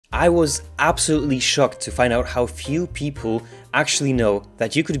I was absolutely shocked to find out how few people actually know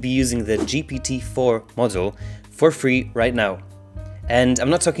that you could be using the GPT-4 model for free right now. And I'm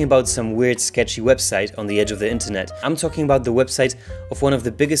not talking about some weird sketchy website on the edge of the internet. I'm talking about the website of one of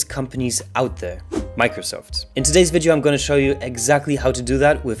the biggest companies out there, Microsoft. In today's video, I'm going to show you exactly how to do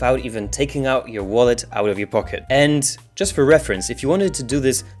that without even taking out your wallet out of your pocket. And just for reference, if you wanted to do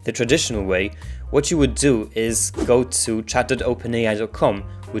this the traditional way, what you would do is go to chat.openai.com,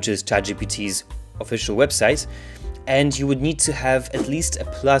 which is ChatGPT's official website, and you would need to have at least a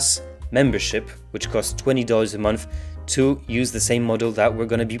Plus membership, which costs $20 a month, to use the same model that we're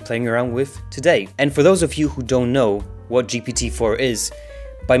going to be playing around with today. And for those of you who don't know what GPT-4 is,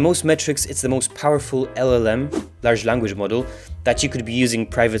 by most metrics, it's the most powerful LLM, large language model, that you could be using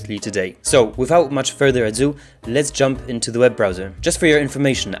privately today. So without much further ado, let's jump into the web browser. Just for your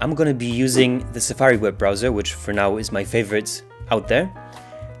information, I'm going to be using the Safari web browser, which for now is my favorite out there.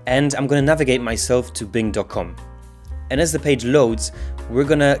 And I'm going to navigate myself to bing.com. And as the page loads, we're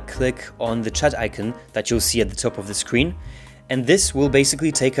gonna click on the chat icon that you'll see at the top of the screen. And this will basically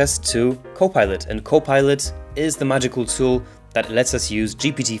take us to Copilot. And Copilot is the magical tool that lets us use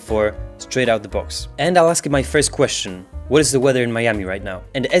GPT-4 straight out the box. And I'll ask it my first question. What is the weather in Miami right now?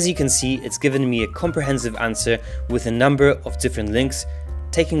 And as you can see, it's given me a comprehensive answer with a number of different links,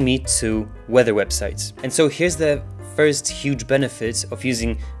 taking me to weather websites. And so here's the first huge benefit of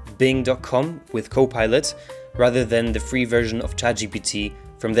using bing.com with Copilot rather than the free version of ChatGPT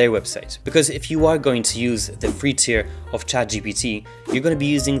from their website. Because if you are going to use the free tier of ChatGPT, you're going to be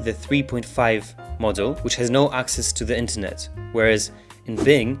using the 3.5 model, which has no access to the internet. Whereas in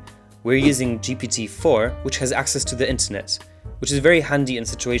Bing, we're using GPT-4, which has access to the internet, which is very handy in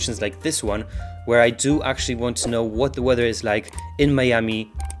situations like this one, where I do actually want to know what the weather is like in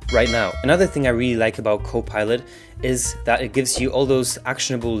Miami right now. Another thing I really like about Copilot is that it gives you all those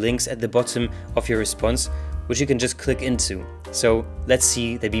actionable links at the bottom of your response, which you can just click into. So let's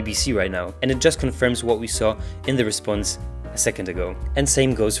see the BBC right now. And it just confirms what we saw in the response a second ago. And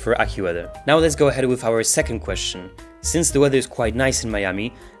same goes for AccuWeather. Now let's go ahead with our second question. Since the weather is quite nice in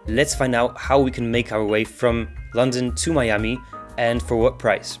Miami, let's find out how we can make our way from London to Miami and for what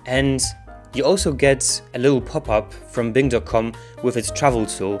price. And you also get a little pop-up from bing.com with its travel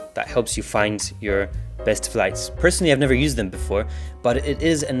tool that helps you find your best flights. Personally, I've never used them before, but it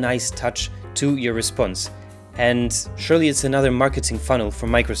is a nice touch to your response. And surely it's another marketing funnel for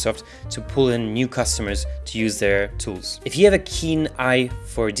Microsoft to pull in new customers to use their tools. If you have a keen eye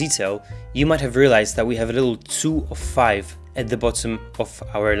for detail, you might have realized that we have a little 2 of 5 at the bottom of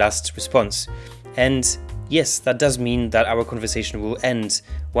our last response. And yes, that does mean that our conversation will end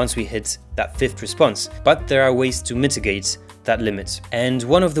once we hit that 5th response, but there are ways to mitigate that limit. And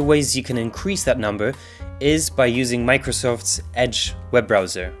one of the ways you can increase that number is by using Microsoft's Edge web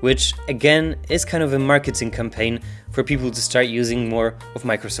browser, which again is kind of a marketing campaign for people to start using more of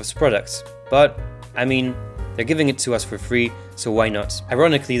Microsoft's products. But I mean, they're giving it to us for free, so why not?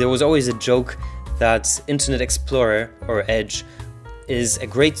 Ironically, there was always a joke that Internet Explorer or Edge is a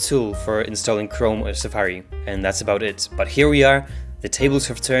great tool for installing Chrome or Safari, and that's about it. But here we are, the tables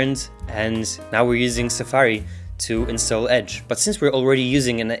have turned, and now we're using Safari to install Edge. But since we're already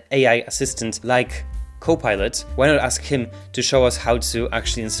using an AI assistant like Copilot, why not ask him to show us how to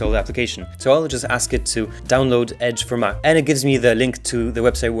actually install the application? So I'll just ask it to download Edge for Mac, and it gives me the link to the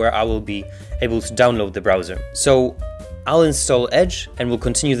website where I will be able to download the browser. So I'll install Edge and we'll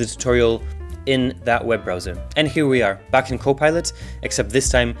continue the tutorial in that web browser. And here we are, back in Copilot, except this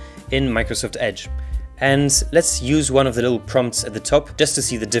time in Microsoft Edge. And let's use one of the little prompts at the top just to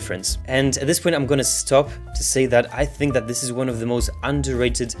see the difference. And at this point, I'm going to stop to say that I think that this is one of the most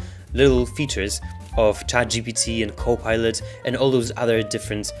underrated little features of ChatGPT and Copilot and all those other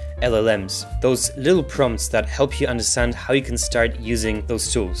different LLMs. Those little prompts that help you understand how you can start using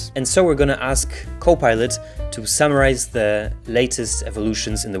those tools. And so we're going to ask Copilot to summarize the latest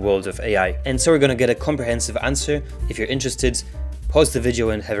evolutions in the world of AI. And so we're going to get a comprehensive answer. If you're interested, pause the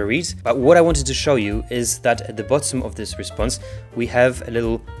video and have a read. But what I wanted to show you is that at the bottom of this response, we have a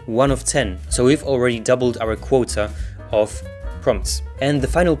little 1 of 10. So we've already doubled our quota of prompts. And the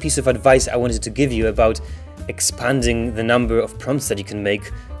final piece of advice I wanted to give you about expanding the number of prompts that you can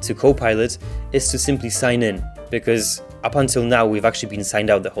make to Copilot is to simply sign in, because up until now, we've actually been signed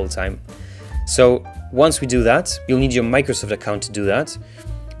out the whole time. So once we do that, you'll need your Microsoft account to do that.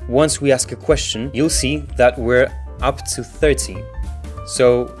 Once we ask a question, you'll see that we're up to 30.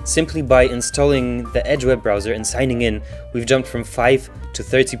 So simply by installing the Edge web browser and signing in, we've jumped from 5 to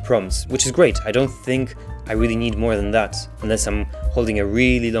 30 prompts, which is great. I don't think I really need more than that, unless I'm holding a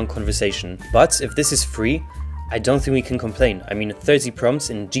really long conversation. But if this is free, I don't think we can complain. I mean, 30 prompts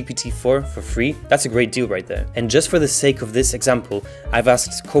in GPT-4 for free, that's a great deal right there. And just for the sake of this example, I've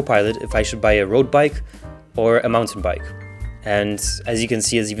asked Copilot if I should buy a road bike or a mountain bike. And as you can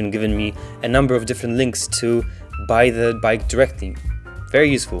see, it's even given me a number of different links to buy the bike directly. Very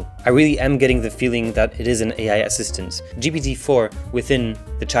useful. I really am getting the feeling that it is an AI assistant. GPT-4 within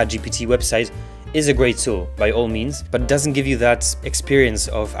the ChatGPT website is a great tool by all means, but it doesn't give you that experience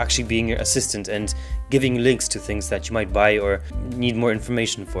of actually being your assistant and giving links to things that you might buy or need more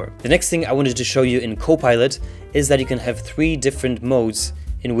information for. The next thing I wanted to show you in Copilot is that you can have 3 different modes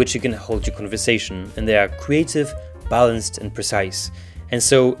in which you can hold your conversation, and they are creative, balanced, and precise. And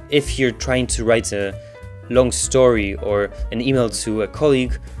so if you're trying to write a long story or an email to a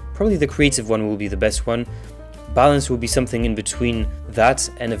colleague, probably the creative one will be the best one. Balance will be something in between that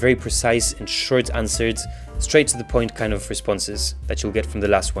and a very precise and short answered, straight to the point kind of responses that you'll get from the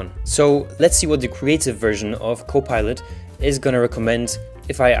last one. So let's see what the creative version of Copilot is gonna recommend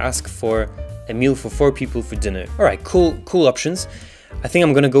if I ask for a meal for 4 people for dinner. All right, cool options. I think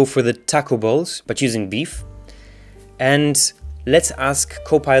I'm gonna go for the taco balls, but using beef. And let's ask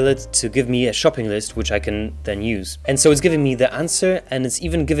Copilot to give me a shopping list, which I can then use. And so it's giving me the answer, and it's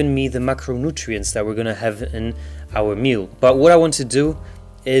even given me the macronutrients that we're gonna have in our meal. But what I want to do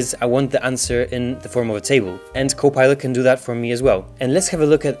is I want the answer in the form of a table, and Copilot can do that for me as well. And let's have a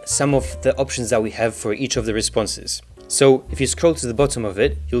look at some of the options that we have for each of the responses. So if you scroll to the bottom of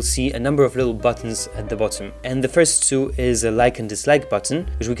it, you'll see a number of little buttons at the bottom. And the first 2 is a like and dislike button,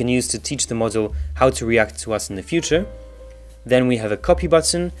 which we can use to teach the model how to react to us in the future. Then we have a copy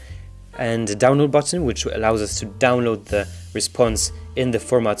button and a download button, which allows us to download the response in the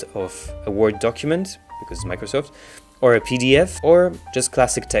format of a Word document, because it's Microsoft, or a PDF, or just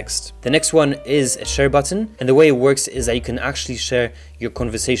classic text. The next one is a share button, and the way it works is that you can actually share your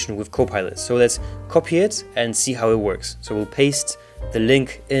conversation with Copilot. So let's copy it and see how it works. So we'll paste the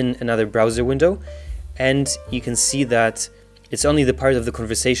link in another browser window, and you can see that it's only the part of the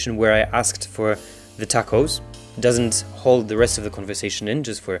conversation where I asked for the tacos. It doesn't hold the rest of the conversation in,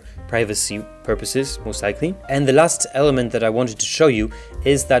 just for privacy purposes, most likely. And the last element that I wanted to show you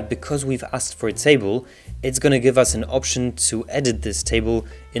is that because we've asked for a table, it's going to give us an option to edit this table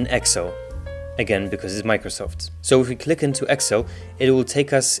in Excel. Again, because it's Microsoft. So if we click into Excel, it will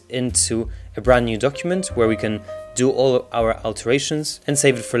take us into a brand new document where we can do all our alterations and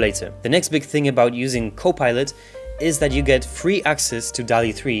save it for later. The next big thing about using Copilot is that you get free access to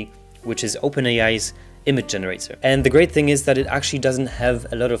DALL-E 3, which is OpenAI's image generator. And the great thing is that it actually doesn't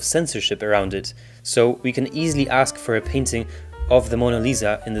have a lot of censorship around it. So we can easily ask for a painting of the Mona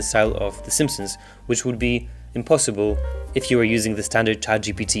Lisa in the style of The Simpsons, which would be impossible if you were using the standard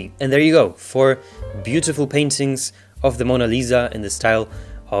ChatGPT. And there you go, 4 beautiful paintings of the Mona Lisa in the style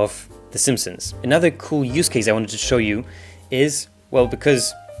of The Simpsons. Another cool use case I wanted to show you is, well,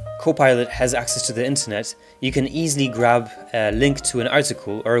 because Copilot has access to the internet, you can easily grab a link to an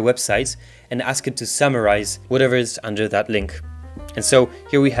article or a website and ask it to summarize whatever is under that link. And so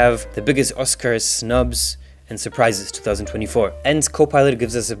here we have the biggest Oscar snubs and surprises 2024. And Copilot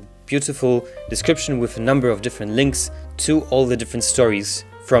gives us a beautiful description with a number of different links to all the different stories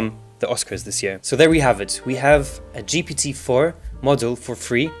from the Oscars this year. So there we have it. We have a GPT-4 model for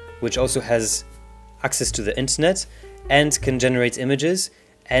free, which also has access to the internet and can generate images,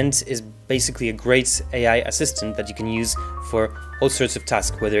 and is basically a great AI assistant that you can use for all sorts of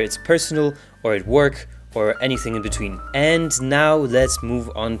tasks, whether it's personal or at work or anything in between. And now let's move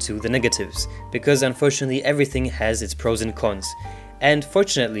on to the negatives, because unfortunately everything has its pros and cons. And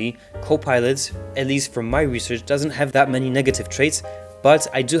fortunately, Copilot, at least from my research, doesn't have that many negative traits, but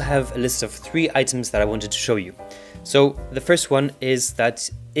I do have a list of 3 items that I wanted to show you. So the first one is that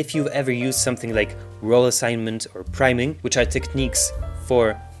if you've ever used something like role assignment or priming, which are techniques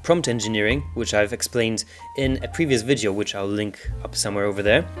for prompt engineering, which I've explained in a previous video, which I'll link up somewhere over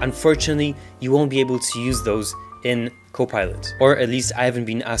there, unfortunately, you won't be able to use those in Copilot, or at least I haven't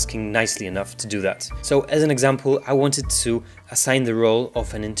been asking nicely enough to do that. So as an example, I wanted to assign the role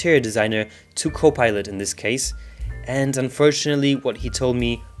of an interior designer to Copilot in this case, and unfortunately what he told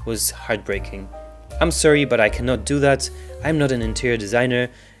me was heartbreaking. I'm sorry, but I cannot do that. I'm not an interior designer,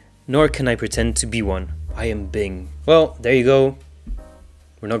 nor can I pretend to be one. I am Bing. Well, there you go.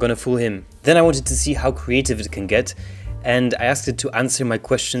 We're not gonna fool him. Then I wanted to see how creative it can get, and I asked it to answer my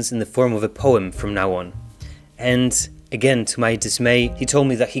questions in the form of a poem from now on. And again, to my dismay, he told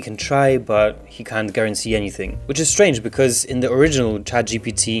me that he can try, but he can't guarantee anything. Which is strange, because in the original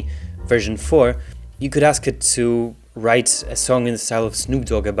ChatGPT version 4, you could ask it to write a song in the style of Snoop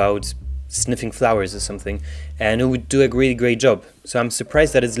Dogg about sniffing flowers or something, and it would do a really great job. So I'm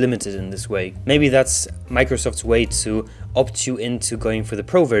surprised that it's limited in this way. Maybe that's Microsoft's way to opt you into going for the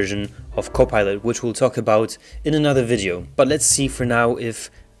pro version of Copilot, which we'll talk about in another video. But let's see for now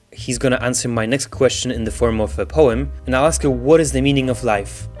if he's gonna answer my next question in the form of a poem, and I'll ask her, what is the meaning of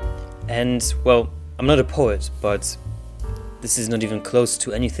life? And well, I'm not a poet, but this is not even close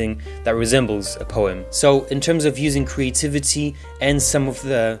to anything that resembles a poem. So in terms of using creativity and some of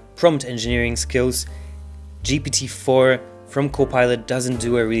the prompt engineering skills, GPT-4 from Copilot doesn't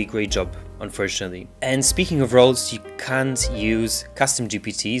do a really great job, unfortunately. And speaking of roles, you can't use custom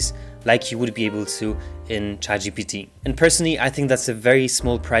GPTs like you would be able to in ChatGPT. And personally, I think that's a very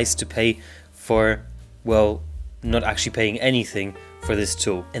small price to pay for, well, not actually paying anything for this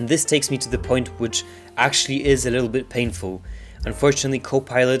tool. And this takes me to the point which actually is a little bit painful. Unfortunately,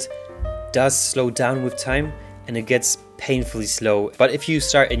 Copilot does slow down with time and it gets painfully slow. But if you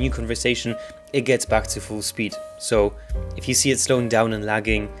start a new conversation, it gets back to full speed. So if you see it slowing down and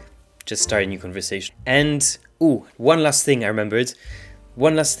lagging, just start a new conversation. And one last thing I remembered.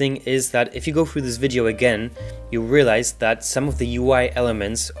 One last thing is that if you go through this video again, you'll realize that some of the UI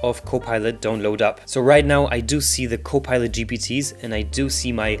elements of Copilot don't load up. So right now I do see the Copilot GPTs and I do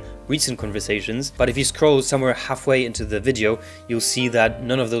see my recent conversations, but if you scroll somewhere halfway into the video, you'll see that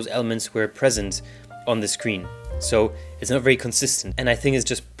none of those elements were present on the screen. So it's not very consistent, and I think it's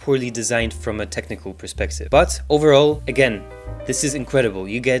just poorly designed from a technical perspective. But overall, again, this is incredible.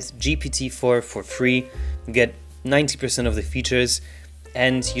 You get GPT-4 for free, you get 90% of the features,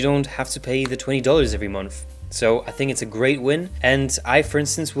 and you don't have to pay the $20 every month. So I think it's a great win, and I, for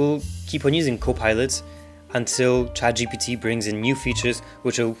instance, will keep on using Copilot until ChatGPT brings in new features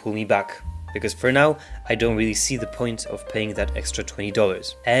which will pull me back. Because for now, I don't really see the point of paying that extra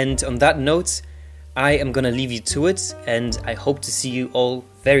 $20. And on that note, I am gonna leave you to it, and I hope to see you all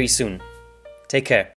very soon. Take care.